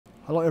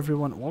Hello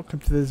everyone, welcome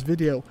to this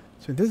video.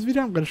 So in this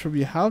video I'm going to show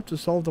you how to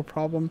solve the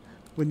problem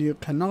when you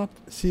cannot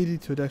CD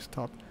to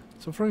desktop.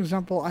 So for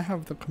example, I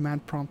have the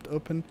command prompt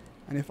open,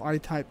 and if I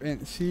type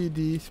in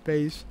CD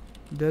space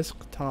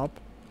desktop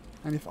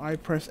and if I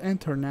press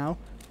enter now,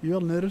 you'll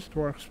notice it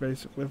works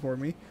basically for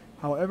me.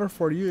 However,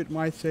 for you it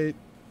might say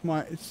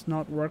it's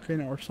not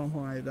working or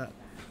something like that.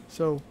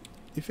 So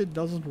if it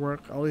doesn't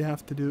work, all you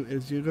have to do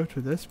is you go to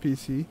this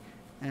PC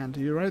and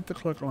you right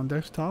click on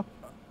desktop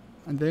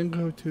and then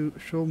go to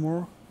show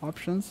more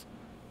options,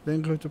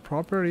 then go to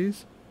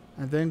properties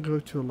and then go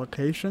to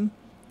location.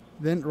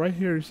 Then right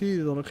here you see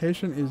the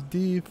location is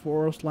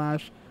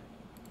D/desk.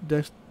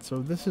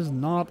 So this is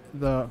not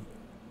the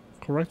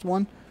correct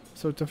one.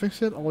 So to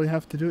fix it, all you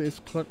have to do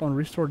is click on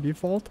restore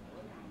default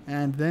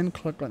and then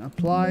click on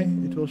apply.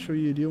 It will show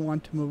you, do you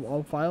want to move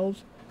all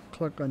files?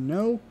 Click on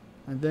no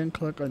and then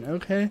click on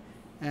OK,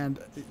 and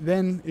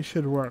then it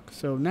should work.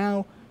 So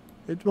now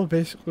it will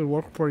basically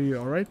work for you.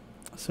 Alright,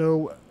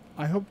 so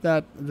I hope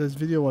that this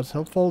video was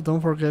helpful. Don't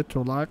forget to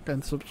like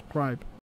and subscribe.